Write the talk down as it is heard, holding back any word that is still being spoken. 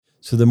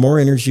So the more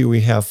energy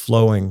we have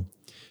flowing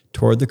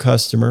toward the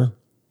customer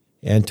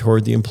and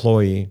toward the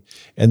employee,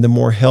 and the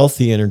more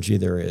healthy energy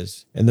there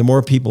is, and the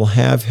more people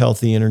have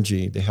healthy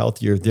energy, the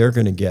healthier they're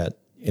going to get.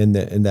 And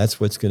that's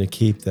what's going to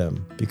keep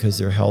them, because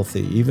they're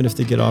healthy, even if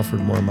they get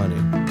offered more money.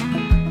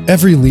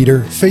 Every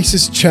leader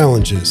faces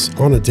challenges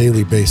on a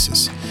daily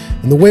basis,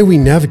 and the way we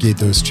navigate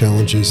those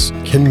challenges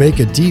can make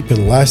a deep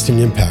and lasting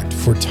impact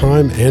for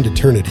time and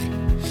eternity.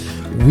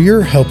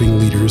 We're helping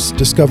leaders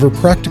discover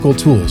practical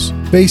tools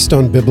based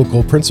on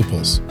biblical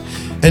principles,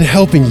 and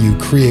helping you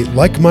create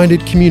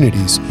like-minded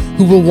communities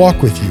who will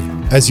walk with you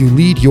as you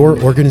lead your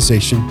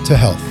organization to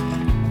health.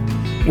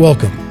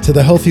 Welcome to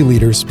the Healthy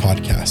Leaders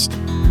Podcast.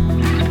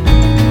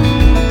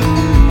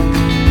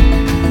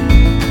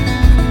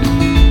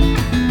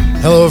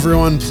 Hello,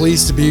 everyone.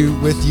 Pleased to be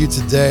with you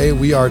today.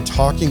 We are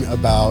talking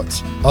about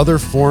other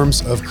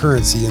forms of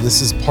currency, and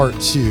this is part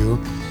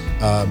 2.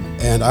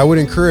 And I would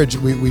encourage,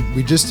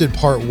 we just did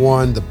part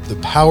 1, the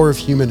power of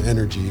human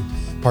energy.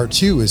 Part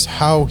 2 is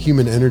how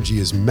human energy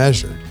is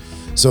measured.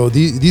 So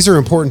these are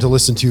important to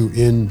listen to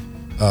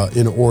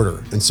in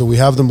order. And so we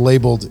have them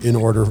labeled in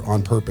order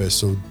on purpose.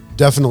 So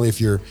definitely if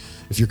you're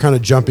kind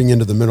of jumping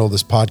into the middle of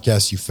this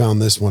podcast, you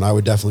found this one, I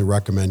would definitely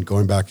recommend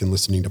going back and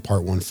listening to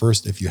part 1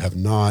 first if you have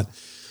not.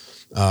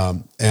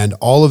 And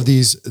all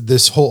these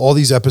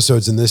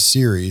episodes in this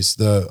series,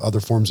 the other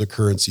forms of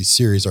currency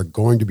series, are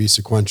going to be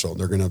sequential.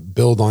 They're going to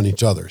build on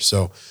each other.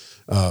 So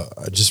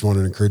I just want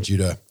to encourage you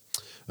to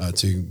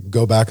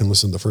go back and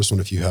listen to the first one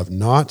if you have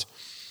not.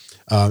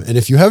 And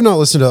if you have not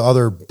listened to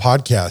other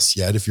podcasts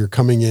yet, if you're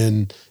coming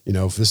in,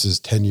 if this is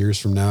 10 years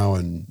from now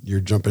and you're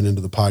jumping into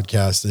the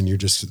podcast and you're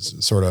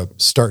just sort of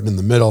starting in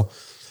the middle,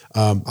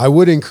 I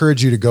would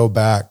encourage you to go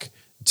back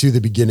to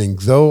the beginning,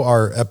 though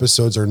our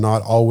episodes are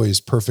not always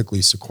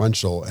perfectly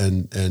sequential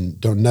and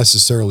don't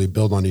necessarily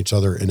build on each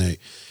other in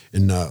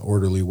an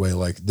orderly way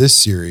like this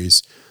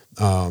series.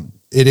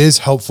 It is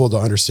helpful to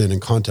understand in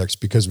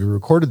context because we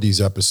recorded these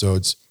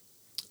episodes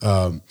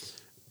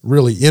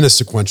really in a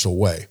sequential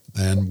way,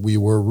 and we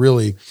were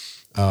really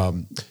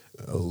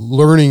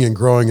learning and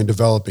growing and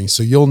developing.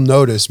 So you'll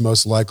notice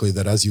most likely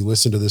that as you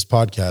listen to this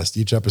podcast,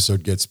 each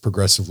episode gets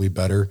progressively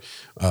better.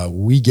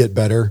 We get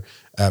better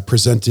at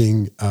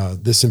presenting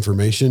this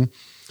information.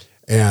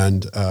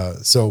 And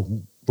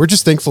so we're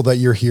just thankful that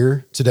you're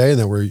here today and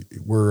that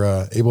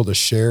we're able to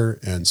share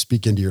and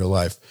speak into your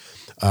life.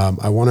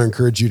 I want to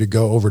encourage you to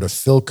go over to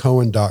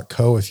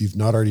philcohen.co if you've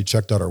not already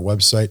checked out our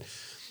website.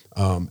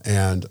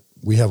 And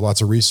we have lots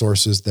of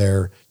resources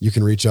there. You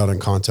can reach out and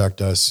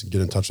contact us,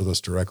 get in touch with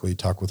us directly,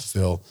 talk with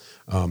Phil.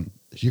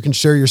 You can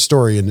share your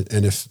story.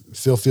 And if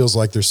Phil feels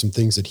like there's some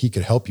things that he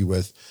could help you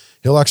with,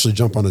 he'll actually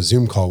jump on a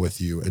Zoom call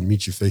with you and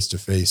meet you face to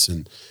face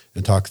and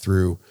talk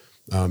through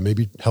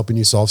maybe helping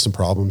you solve some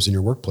problems in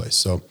your workplace.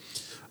 So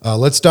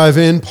let's dive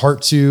in.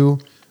 Part 2,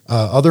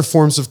 other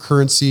forms of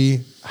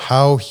currency,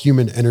 how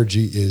human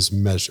energy is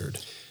measured.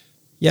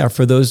 Yeah,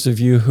 for those of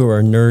you who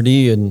are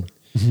nerdy and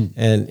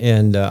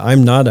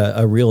I'm not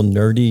a real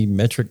nerdy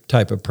metric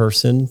type of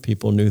person.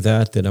 People knew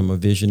that I'm a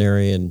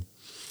visionary,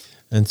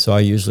 and so I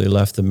usually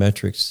left the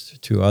metrics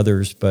to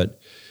others. But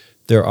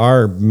there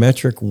are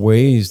metric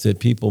ways that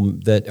people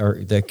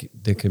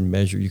that can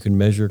measure. You can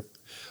measure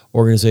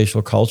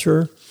organizational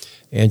culture,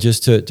 and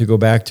just to go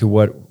back to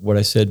what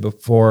I said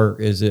before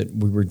is that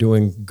we were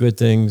doing good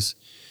things,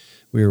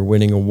 we were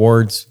winning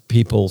awards,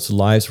 people's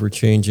lives were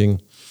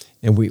changing.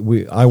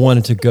 And I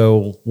wanted to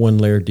go one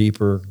layer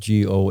deeper,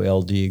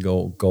 GOLD,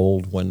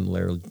 gold, one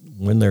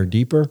layer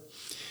deeper.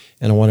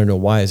 And I want to know,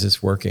 why is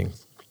this working?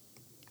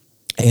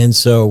 And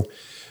so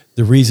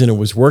the reason it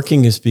was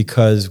working is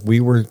because we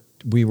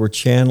were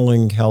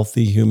channeling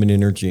healthy human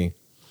energy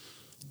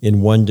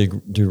in one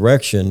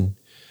direction,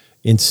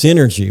 in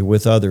synergy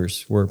with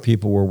others, where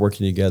people were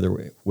working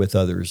together with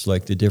others,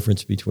 like the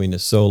difference between a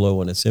solo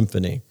and a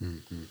symphony,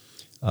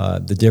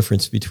 the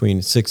difference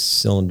between 6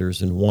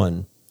 cylinders and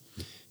 1.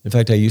 In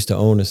fact, I used to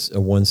own a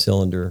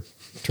 1-cylinder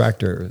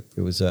tractor.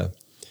 It was a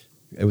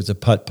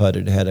putt-putt.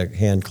 It had a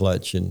hand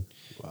clutch and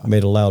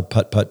made a loud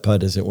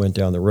putt-putt-putt as it went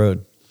down the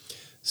road.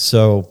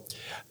 So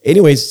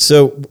anyways,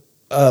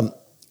 I'm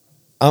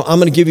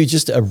going to give you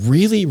just a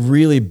really,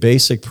 really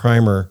basic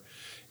primer.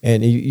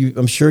 And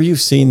I'm sure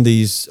you've seen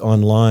these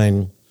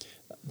online,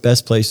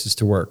 best places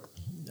to work.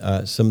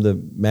 Some of the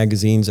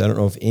magazines, I don't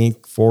know if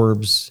Inc.,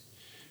 Forbes,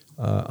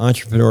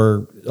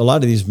 Entrepreneur, a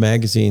lot of these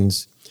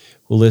magazines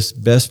will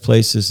list best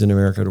places in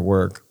America to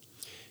work.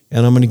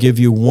 And I'm going to give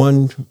you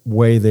one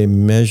way they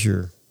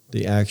measure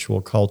the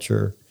actual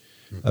culture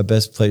of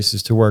best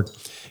places to work.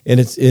 And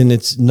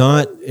it's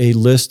not a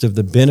list of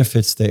the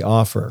benefits they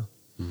offer,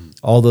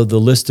 although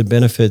the list of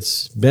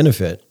benefits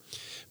benefit.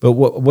 But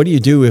what do you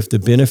do if the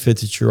benefit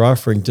that you're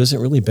offering doesn't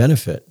really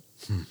benefit?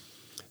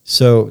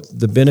 So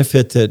the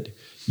benefit that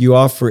you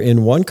offer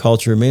in one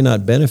culture may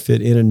not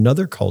benefit in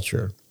another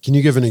culture. Can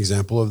you give an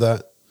example of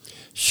that?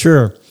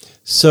 Sure.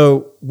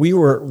 So we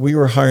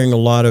were hiring a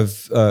lot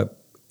of,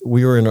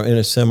 we were in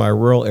a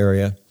semi-rural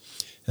area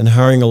and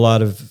hiring a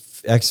lot of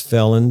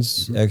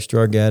ex-felons,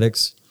 ex-drug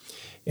addicts,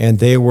 and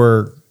they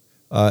were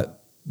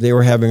they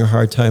were having a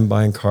hard time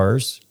buying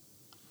cars.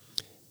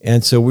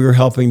 And so we were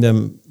helping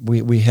them.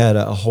 We had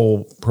a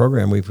whole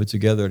program we put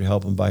together to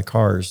help them buy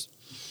cars.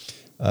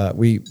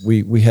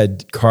 We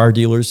had car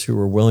dealers who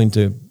were willing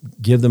to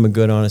give them a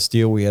good, honest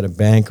deal. We had a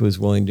bank who was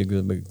willing to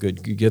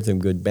give them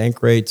good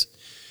bank rates.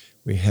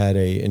 We had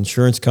a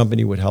insurance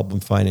company would help them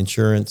find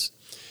insurance.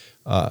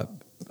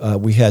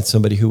 We had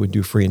somebody who would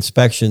do free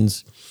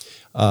inspections.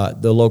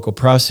 The local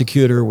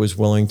prosecutor was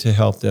willing to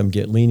help them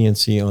get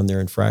leniency on their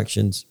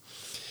infractions.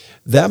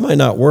 That might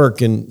not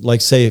work in,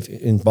 like, say,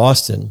 in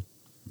Boston,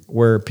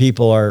 where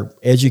people are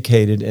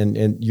educated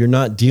and you're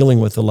not dealing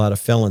with a lot of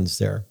felons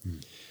there.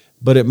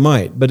 But it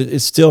might. But it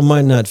still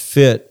might not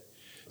fit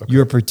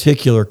your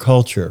particular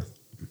culture.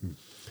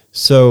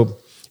 So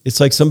it's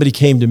like somebody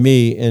came to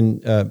me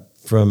and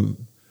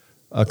from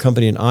a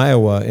company in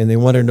Iowa, and they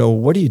wanted to know,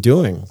 what are you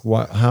doing?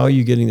 How are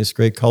you getting this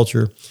great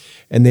culture?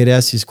 And they'd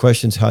ask these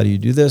questions: how do you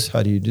do this?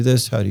 How do you do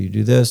this? How do you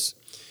do this?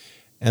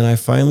 And I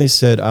finally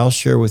said, I'll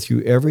share with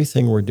you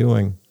everything we're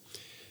doing.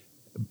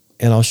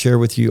 And I'll share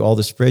with you all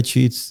the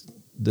spreadsheets,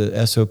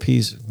 the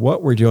SOPs,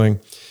 what we're doing.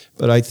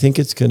 But I think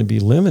it's going to be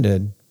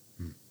limited.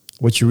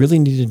 What you really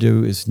need to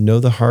do is know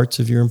the hearts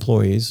of your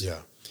employees,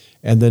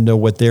 and then know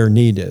what their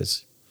need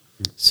is.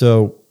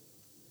 So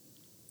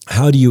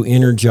how do you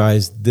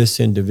energize this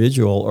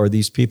individual or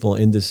these people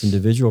in this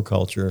individual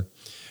culture,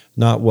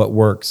 not what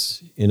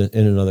works in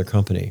another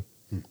company?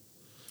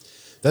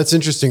 That's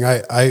interesting.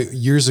 I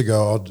years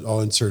ago,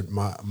 I'll insert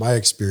my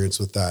experience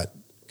with that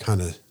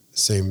kind of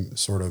same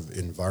sort of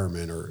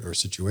environment or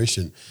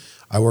situation.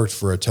 I worked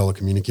for a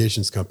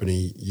telecommunications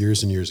company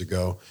years and years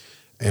ago,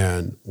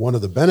 and one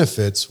of the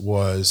benefits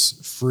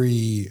was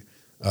free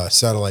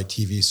satellite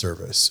TV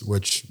service,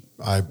 which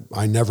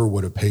I never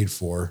would have paid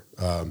for.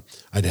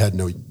 I'd had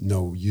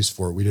no use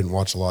for it. We didn't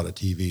watch a lot of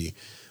TV,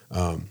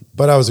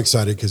 but I was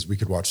excited because we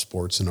could watch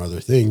sports and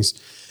other things.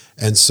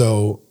 And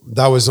so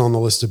that was on the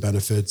list of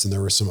benefits, and there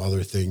were some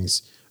other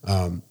things.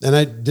 And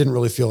I didn't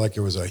really feel like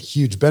it was a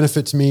huge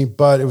benefit to me,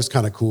 but it was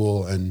kind of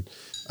cool. And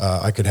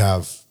I could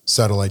have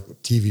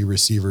satellite TV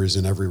receivers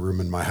in every room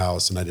in my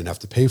house, and I didn't have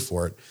to pay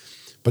for it.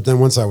 But then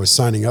once I was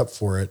signing up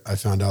for it, I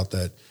found out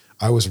that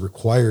I was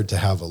required to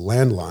have a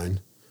landline,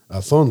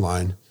 a phone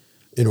line,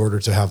 in order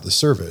to have the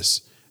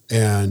service.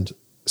 And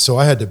so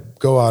I had to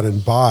go out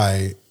and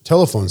buy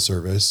telephone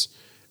service,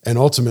 and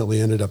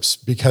ultimately ended up,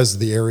 because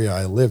the area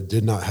I lived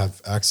did not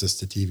have access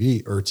to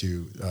TV or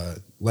to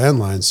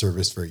landline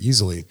service very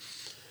easily,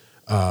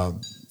 I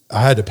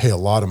had to pay a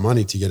lot of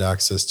money to get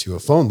access to a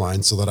phone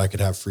line so that I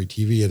could have free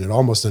TV. And it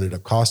almost ended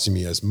up costing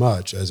me as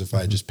much as if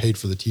I had just paid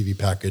for the TV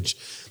package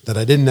that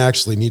I didn't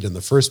actually need in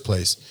the first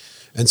place.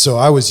 And so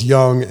I was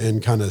young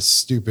and kind of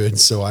stupid,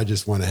 so I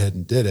just went ahead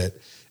and did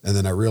it. And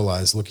then I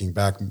realized, looking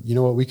back, you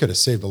know what, we could have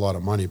saved a lot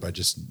of money by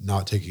just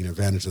not taking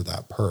advantage of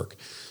that perk.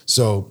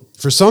 So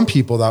for some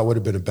people, that would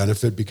have been a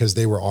benefit because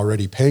they were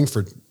already paying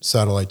for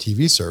satellite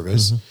TV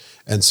service.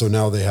 And so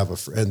now they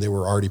have and they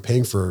were already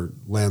paying for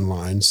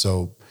landline.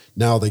 So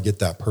now they get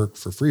that perk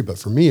for free. But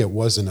for me, it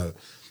wasn't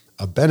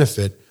a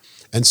benefit.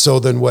 And so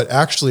then what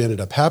actually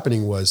ended up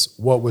happening was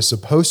what was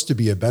supposed to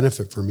be a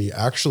benefit for me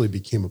actually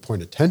became a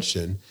point of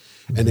tension.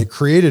 And it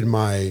created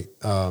my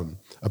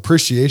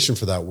appreciation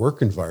for that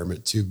work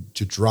environment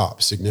to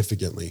drop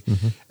significantly.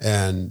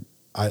 And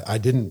I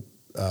didn't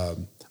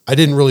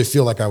really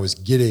feel like I was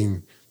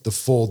getting the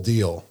full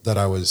deal that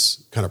I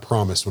was kind of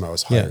promised when I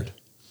was hired.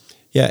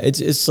 Yeah,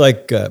 it's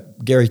like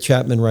Gary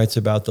Chapman writes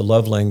about the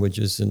love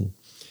languages, and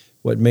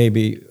what may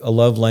be a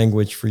love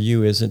language for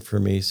you isn't for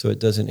me, so it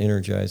doesn't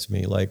energize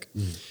me. Like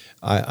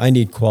I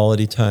need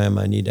quality time,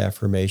 I need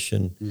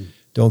affirmation.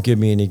 Don't give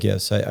me any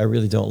gifts. I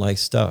really don't like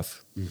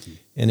stuff.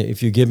 And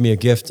if you give me a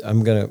gift,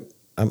 I'm gonna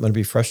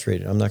be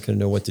frustrated. I'm not gonna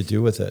know what to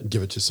do with it.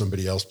 Give it to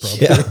somebody else,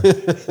 probably.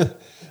 Yeah.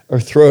 Or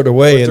throw it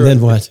away, and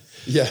then what?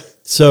 Yeah.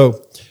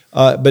 So,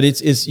 but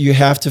it's you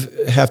have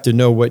to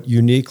know what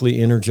uniquely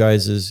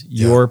energizes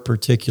your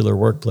particular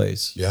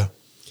workplace. Yeah,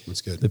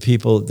 that's good. The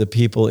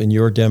people in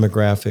your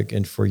demographic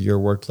and for your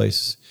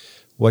workplace,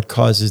 what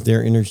causes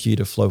their energy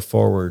to flow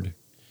forward?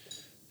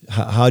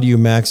 How do you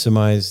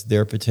maximize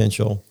their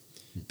potential,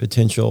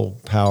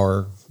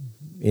 power,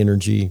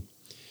 energy?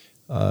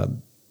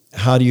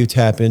 How do you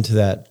tap into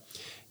that?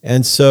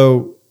 And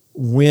so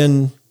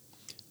when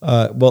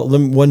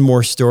one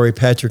more story.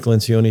 Patrick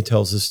Lencioni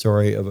tells the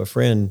story of a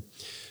friend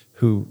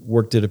who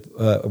worked at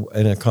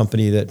in a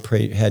company that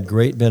had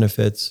great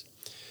benefits,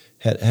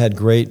 had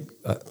great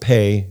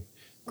pay,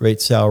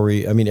 great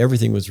salary. I mean,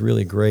 everything was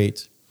really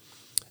great.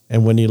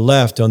 And when he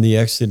left on the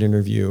exit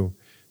interview,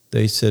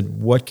 they said,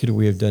 "What could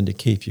we have done to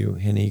keep you?"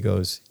 And he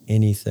goes,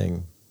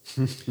 "Anything."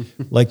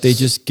 Like they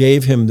just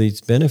gave him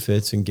these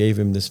benefits and gave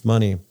him this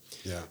money.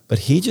 Yeah. But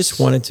he just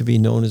wanted to be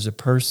known as a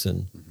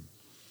person.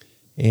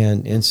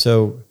 And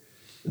so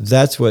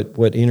that's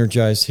what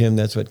energized him.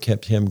 That's what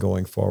kept him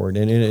going forward.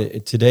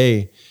 And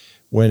today,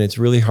 when it's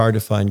really hard to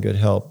find good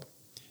help,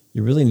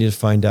 you really need to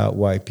find out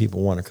why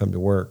people want to come to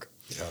work.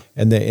 Yeah.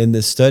 And in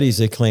the studies,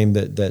 they claim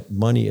that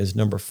money is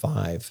number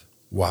 5.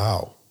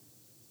 Wow.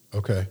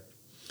 Okay.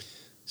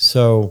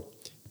 so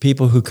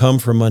people who come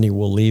for money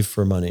will leave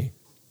for money.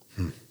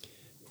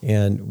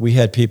 And we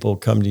had people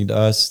coming to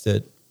us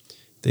that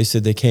they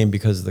said they came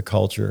because of the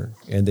culture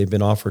and they've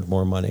been offered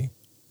more money.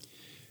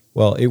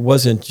 Well, it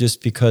wasn't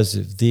just because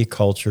of the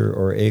culture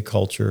or a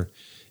culture.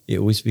 It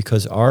was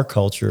because our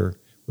culture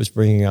was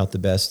bringing out the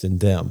best in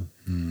them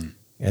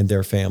and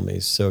their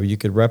families. So you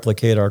could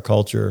replicate our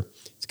culture.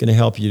 It's going to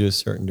help you to a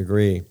certain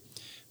degree,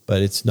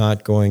 but it's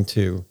not going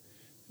to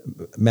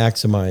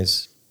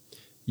maximize.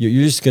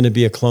 You're just going to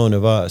be a clone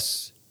of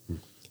us.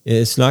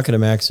 It's not going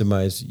to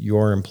maximize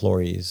your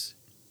employees.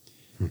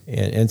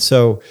 And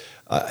so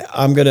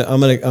I'm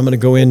gonna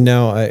go in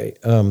now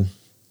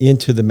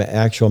into the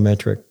actual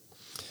metric.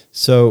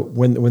 So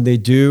when they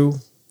do,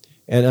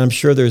 and I'm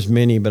sure there's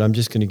many, but I'm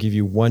just going to give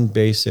you one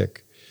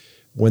basic.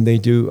 When they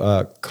do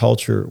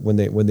culture, when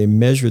they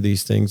measure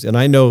these things, and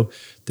I know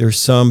there's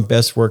some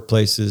best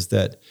workplaces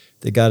that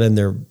they got in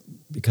there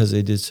because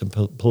they did some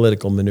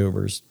political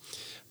maneuvers,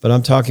 but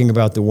I'm talking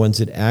about the ones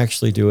that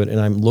actually do it, and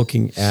I'm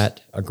looking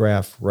at a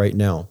graph right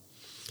now.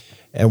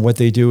 And what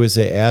they do is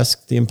they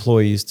ask the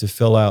employees to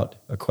fill out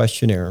a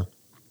questionnaire.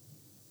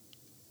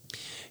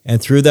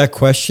 And through that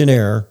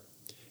questionnaire,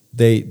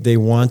 they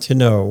want to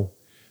know,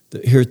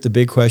 here's the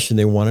big question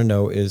they want to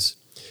know is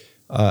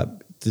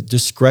the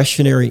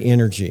discretionary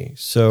energy.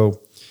 So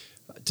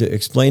to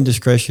explain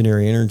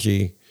discretionary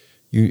energy,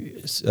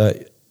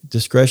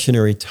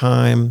 discretionary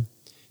time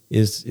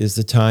is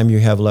the time you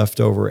have left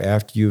over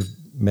after you've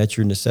met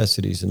your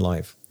necessities in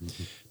life.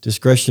 Mm-hmm.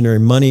 Discretionary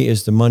money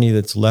is the money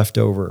that's left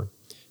over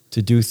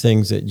to do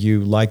things that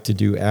you like to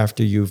do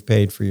after you've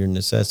paid for your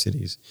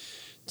necessities.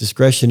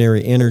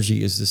 Discretionary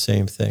energy is the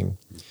same thing.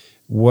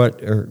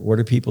 What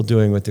are people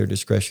doing with their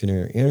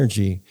discretionary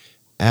energy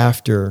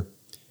after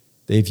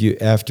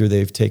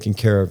they've taken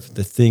care of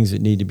the things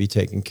that need to be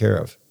taken care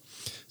of?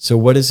 So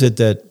what is it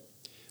that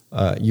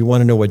you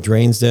want to know what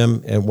drains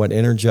them and what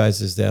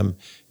energizes them?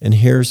 And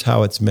here's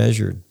how it's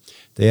measured.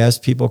 They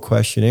ask people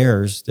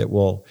questionnaires that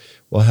will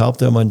help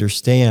them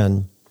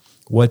understand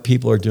what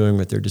people are doing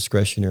with their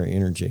discretionary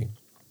energy.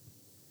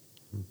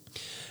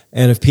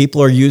 And if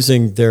people are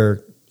using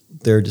their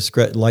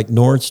like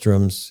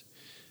Nordstrom's,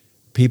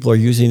 people are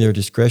using their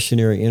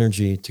discretionary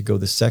energy to go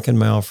the second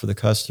mile for the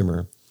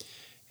customer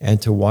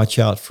and to watch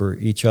out for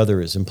each other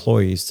as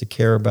employees, to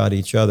care about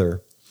each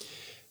other.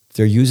 If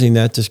they're using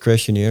that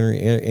discretionary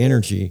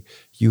energy,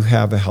 you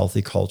have a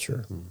healthy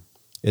culture.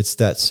 It's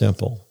that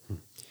simple.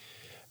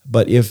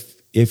 But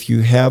if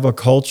you have a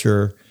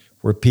culture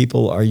where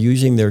people are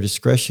using their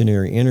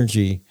discretionary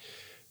energy,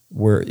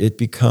 where it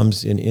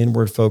becomes an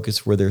inward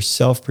focus, where they're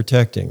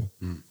self-protecting,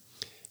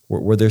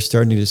 where they're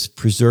starting to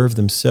preserve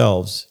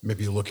themselves.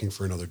 Maybe looking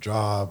for another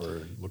job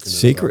or looking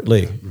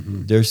secretly.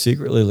 They're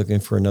secretly looking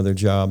for another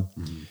job.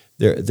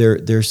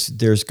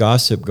 There's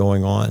gossip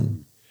going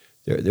on.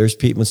 There's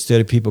people,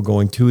 instead of people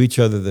going to each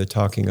other, they're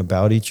talking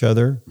about each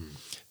other.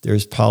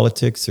 There's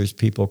politics. There's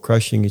people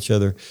crushing each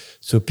other.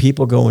 So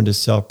people go into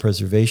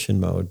self-preservation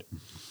mode.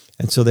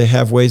 And so they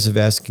have ways of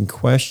asking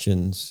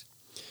questions,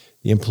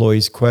 the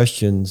employees'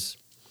 questions,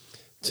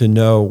 to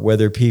know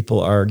whether people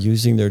are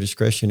using their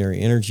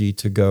discretionary energy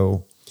to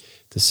go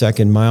the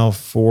second mile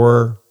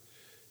for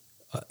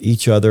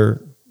each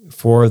other,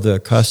 for the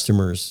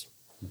customers,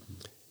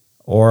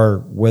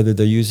 or whether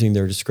they're using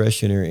their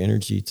discretionary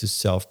energy to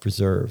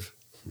self-preserve.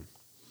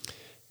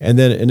 And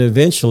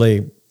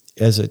eventually,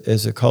 as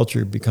a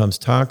culture becomes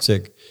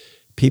toxic,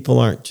 people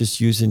aren't just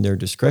using their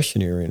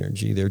discretionary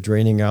energy, they're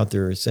draining out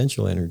their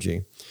essential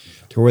energy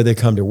to where they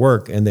come to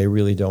work and they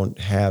really don't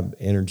have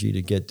energy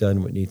to get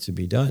done what needs to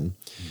be done.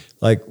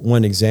 Like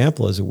one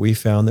example is that we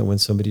found that when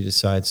somebody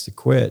decides to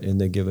quit and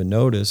they give a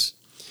notice,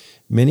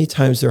 many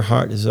times their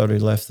heart has already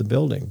left the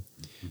building.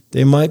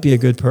 They might be a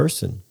good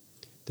person,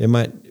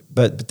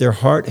 but their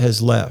heart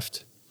has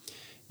left.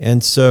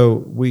 And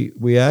so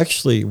we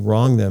actually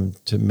wrong them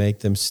to make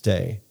them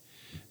stay.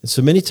 And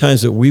so many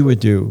times what we would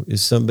do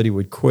is somebody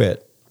would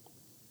quit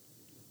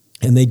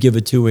and they give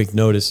a 2-week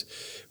notice.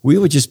 We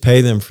would just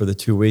pay them for the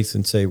 2 weeks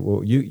and say,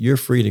 well, you're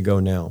free to go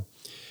now.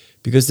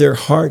 Because their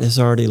heart has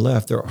already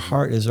left. Their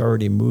heart is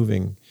already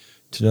moving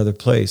to another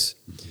place.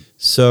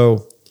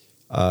 So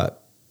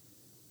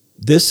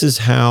this is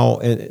how,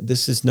 and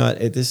this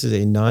is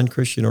a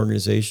non-Christian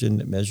organization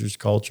that measures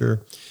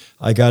culture.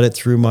 I got it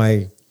through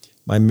my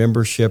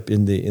membership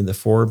in the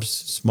Forbes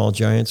Small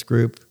Giants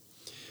group.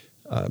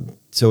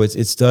 So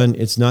it's done.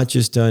 It's not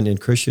just done in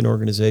Christian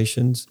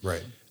organizations.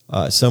 Right.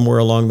 Somewhere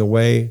along the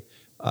way,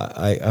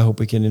 I hope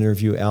we can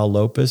interview Al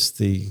Lopez,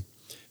 the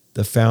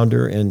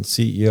founder and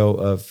CEO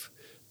of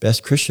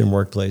Best Christian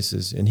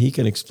Workplaces, and he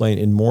can explain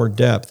in more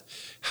depth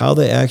how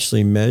they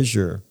actually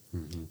measure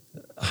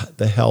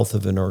the health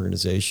of an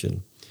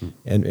organization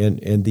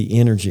and the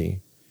energy,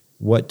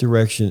 what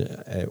direction,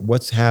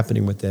 what's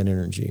happening with that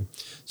energy.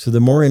 So the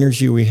more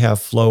energy we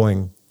have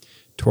flowing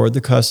toward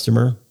the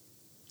customer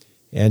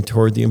and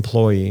toward the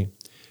employee,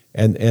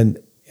 and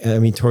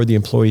toward the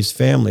employees'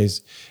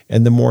 families,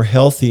 and the more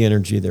healthy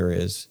energy there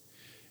is,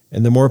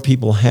 and the more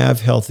people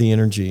have healthy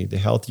energy, the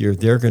healthier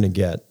they're going to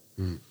get.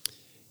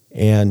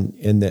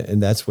 and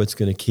that's what's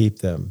going to keep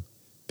them,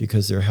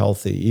 because they're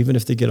healthy, even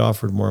if they get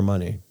offered more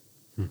money.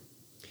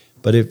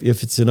 But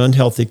if it's an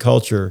unhealthy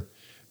culture,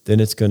 then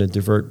it's going to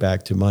divert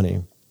back to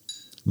money.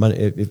 Money.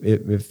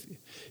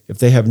 If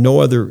they have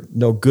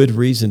no good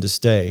reason to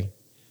stay,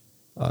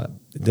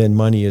 then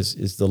money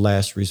is the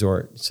last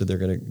resort. So they're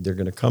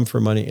gonna come for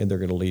money, and they're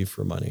gonna leave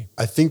for money.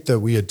 I think that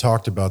we had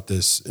talked about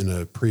this in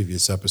a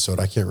previous episode.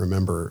 I can't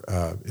remember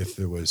if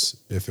it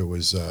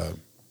was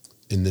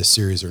in this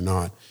series or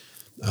not.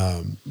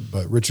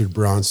 But Richard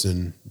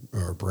Branson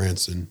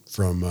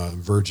from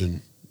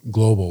Virgin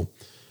Global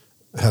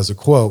has a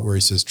quote where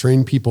he says,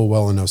 "Train people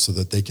well enough so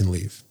that they can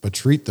leave, but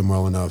treat them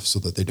well enough so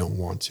that they don't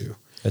want to."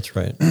 That's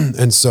right.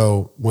 And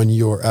so when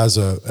you're as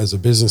a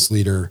business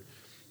leader,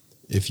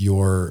 if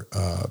you're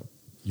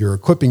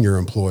equipping your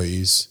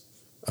employees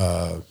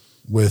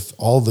with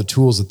all the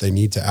tools that they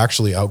need to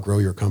actually outgrow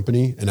your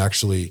company and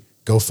actually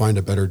go find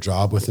a better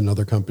job with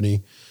another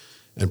company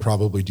and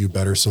probably do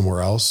better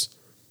somewhere else,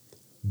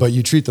 but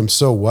you treat them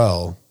so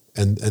well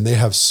and they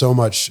have so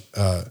much,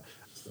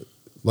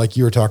 like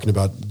you were talking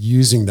about,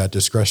 using that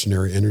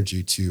discretionary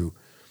energy to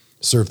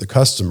serve the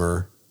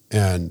customer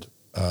and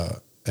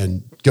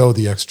go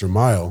the extra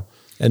mile.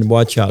 And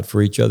watch out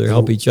for each other,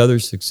 help each other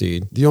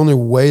succeed. The only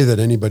way that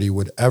anybody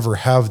would ever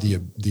have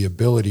the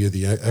ability or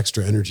the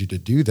extra energy to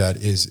do that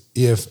is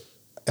if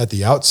at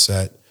the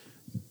outset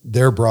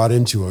they're brought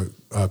into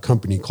a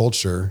company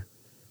culture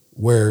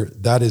where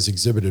that is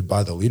exhibited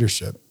by the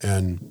leadership.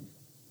 And,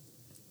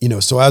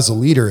 so as a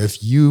leader,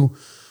 if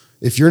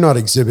you're not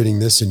exhibiting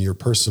this in your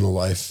personal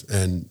life,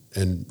 and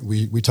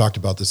we talked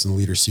about this in the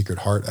Leader's Secret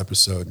Heart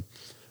episode,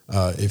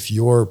 if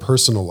your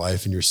personal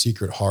life and your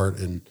secret heart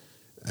and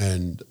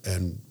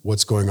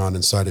what's going on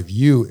inside of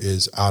you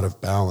is out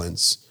of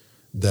balance,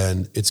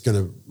 then it's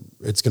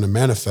gonna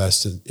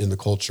manifest in the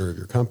culture of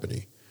your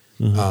company.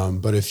 Mm-hmm.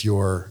 But if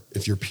you're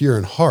pure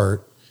in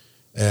heart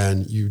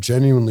and you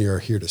genuinely are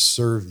here to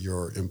serve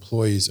your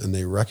employees and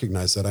they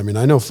recognize that, I mean,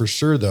 I know for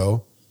sure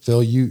though,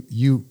 Phil,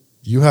 you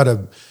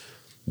had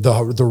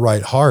the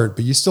right heart,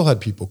 but you still had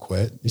people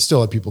quit. You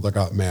still had people that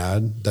got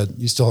mad, that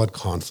you still had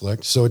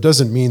conflict. So it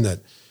doesn't mean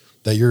that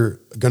you're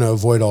going to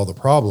avoid all the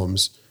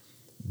problems.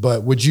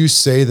 But would you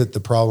say that the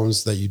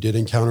problems that you did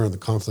encounter and the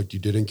conflict you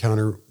did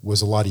encounter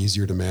was a lot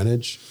easier to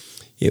manage?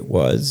 It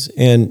was,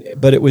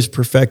 but it was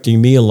perfecting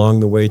me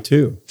along the way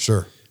too.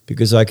 Sure.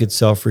 Because I could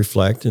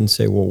self-reflect and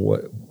say,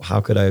 well,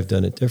 how could I have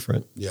done it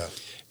different? Yeah.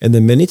 And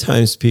then many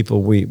times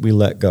people we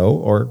let go,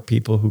 or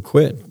people who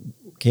quit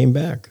came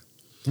back.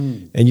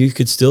 And you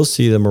could still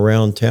see them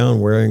around town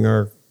wearing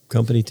our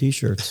company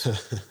T-shirts.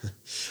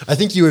 I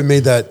think you had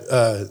made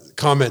that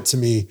comment to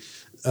me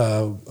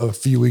a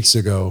few weeks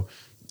ago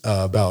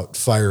about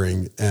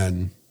firing,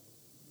 and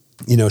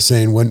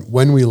saying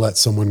when we let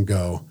someone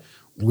go,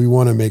 we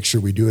want to make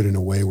sure we do it in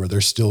a way where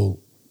they're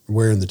still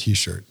wearing the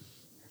T-shirt.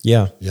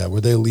 Yeah,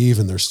 where they leave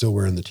and they're still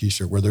wearing the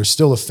T-shirt, where they're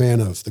still a fan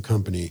of the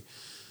company.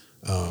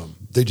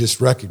 They just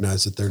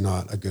recognize that they're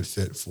not a good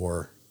fit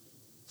for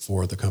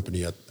the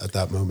company at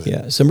that moment.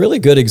 Yeah, some really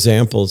good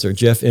examples are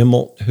Jeff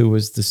Immelt, who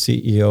was the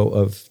CEO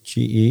of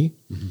GE.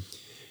 Mm-hmm.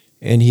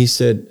 And he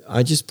said,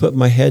 I just put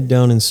my head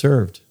down and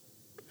served.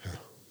 Yeah.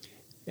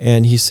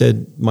 And he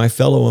said, my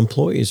fellow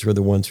employees were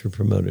the ones who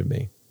promoted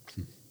me.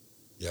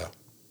 Yeah,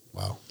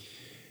 wow.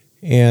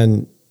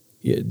 And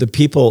the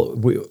people,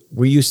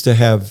 we used to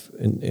have,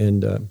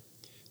 and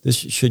this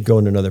should go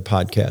in another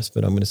podcast,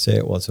 but I'm going to say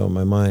it while it's on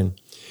my mind.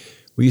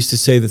 We used to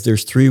say that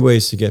there's 3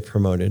 ways to get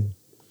promoted.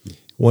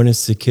 One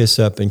is to kiss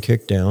up and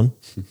kick down.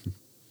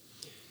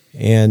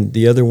 And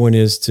the other one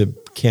is to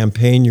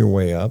campaign your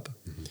way up,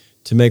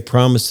 to make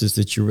promises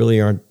that you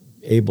really aren't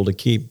able to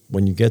keep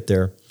when you get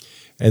there.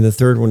 And the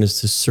third one is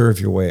to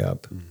serve your way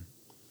up.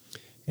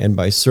 And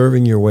by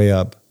serving your way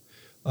up,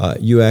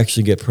 you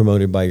actually get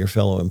promoted by your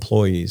fellow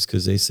employees,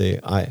 because they say,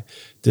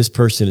 this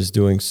person is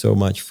doing so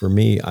much for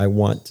me. I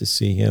want to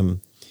see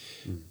him.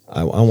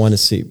 I want to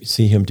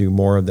see him do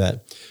more of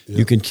that. Yeah.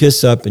 You can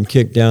kiss up and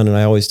kick down. And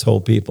I always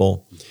told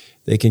people,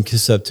 they can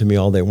kiss up to me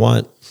all they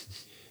want,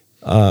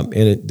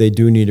 and they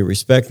do need to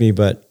respect me,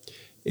 but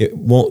it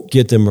won't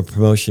get them a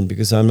promotion,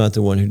 because I'm not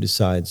the one who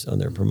decides on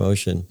their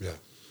promotion. Yeah.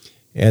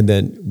 And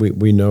then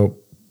we know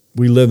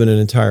we live in an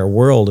entire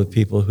world of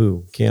people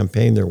who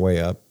campaign their way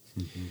up,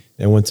 mm-hmm.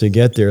 and once they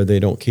get there, they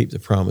don't keep the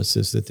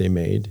promises that they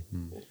made.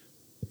 Mm-hmm.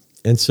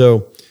 And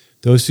so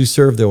those who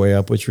serve their way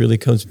up, which really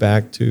comes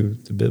back to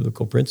the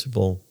biblical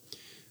principle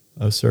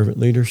of servant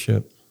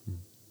leadership.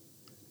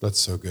 That's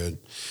so good.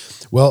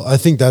 Well, I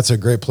think that's a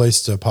great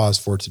place to pause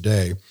for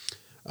today.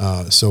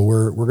 So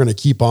we're going to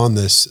keep on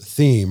this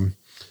theme,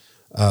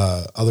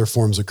 other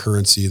forms of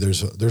currency.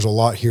 There's a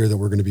lot here that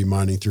we're going to be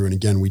mining through. And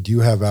again, we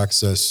do have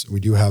access. We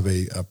do have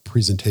a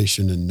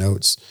presentation and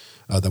notes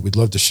that we'd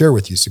love to share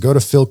with you. So go to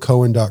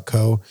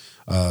philcohen.co.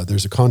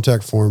 There's a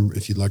contact form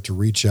if you'd like to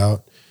reach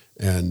out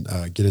and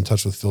get in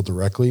touch with Phil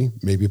directly,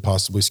 maybe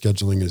possibly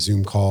scheduling a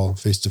Zoom call,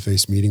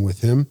 face-to-face meeting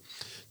with him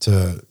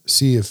to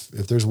see if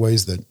there's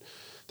ways that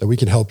we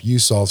can help you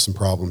solve some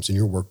problems in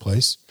your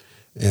workplace.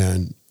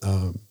 And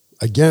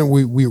again,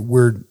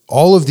 we're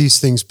all of these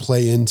things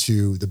play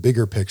into the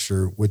bigger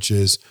picture, which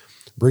is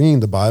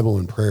bringing the Bible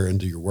and prayer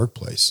into your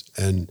workplace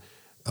and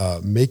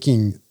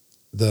making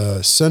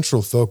the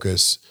central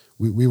focus.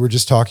 We were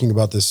just talking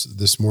about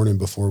this morning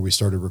before we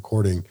started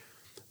recording,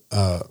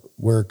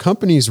 where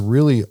companies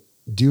really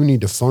do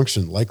need to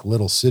function like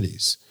little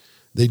cities.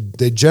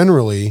 They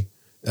generally,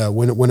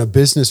 when a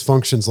business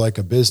functions like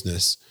a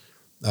business,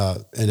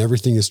 and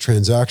everything is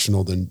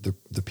transactional, then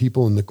the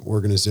people in the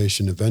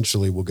organization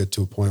eventually will get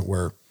to a point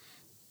where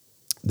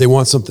they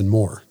want something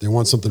more. They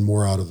want something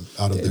more out of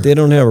their. They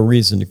don't have a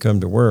reason to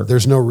come to work.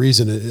 There's no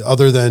reason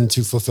other than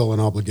to fulfill an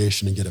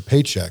obligation and get a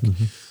paycheck.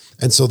 Mm-hmm.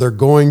 And so they're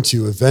going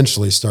to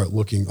eventually start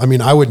looking. I mean,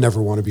 I would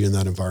never want to be in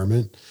that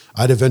environment.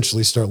 I'd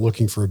eventually start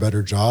looking for a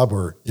better job,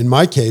 or in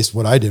my case,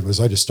 what I did was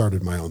I just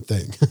started my own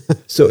thing.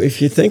 So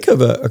if you think of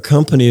a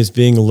company as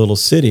being a little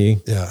city,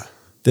 Yeah.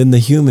 then the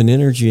human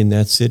energy in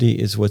that city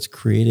is what's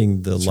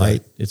creating the That's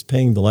light. right. It's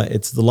paying the light.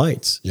 It's the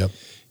lights. Yep.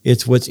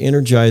 It's what's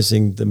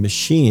energizing the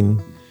machine.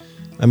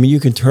 I mean, you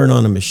can turn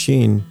on a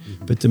machine,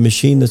 but the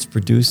machine that's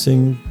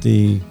producing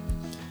the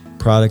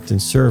product and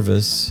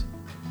service,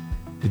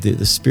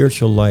 the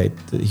spiritual light,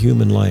 the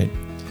human light.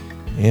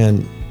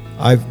 And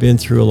I've been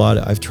through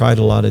I've tried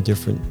a lot of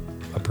different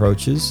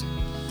approaches,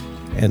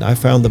 and I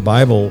found the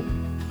Bible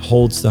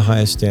holds the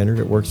highest standard.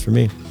 It works for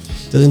me.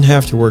 It doesn't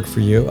have to work for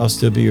you. I'll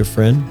still be your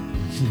friend.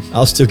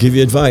 I'll still give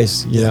you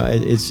advice. You know,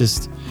 it's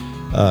just,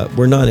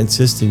 we're not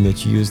insisting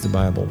that you use the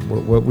Bible.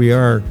 What we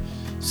are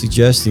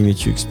suggesting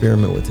that you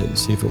experiment with it and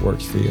see if it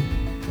works for you.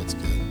 That's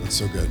good. That's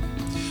so good.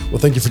 Well,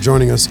 thank you for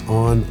joining us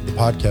on the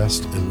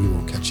podcast, and we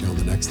will catch you on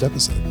the next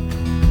episode.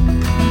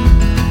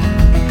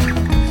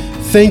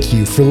 Thank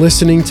you for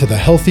listening to the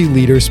Healthy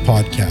Leaders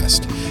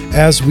Podcast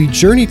as we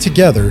journey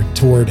together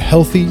toward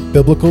healthy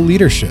biblical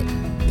leadership.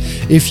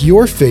 If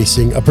you're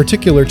facing a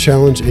particular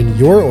challenge in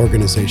your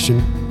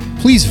organization,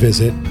 please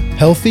visit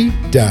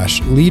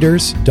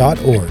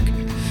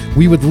healthy-leaders.org.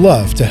 We would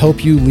love to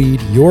help you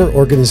lead your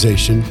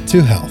organization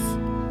to health.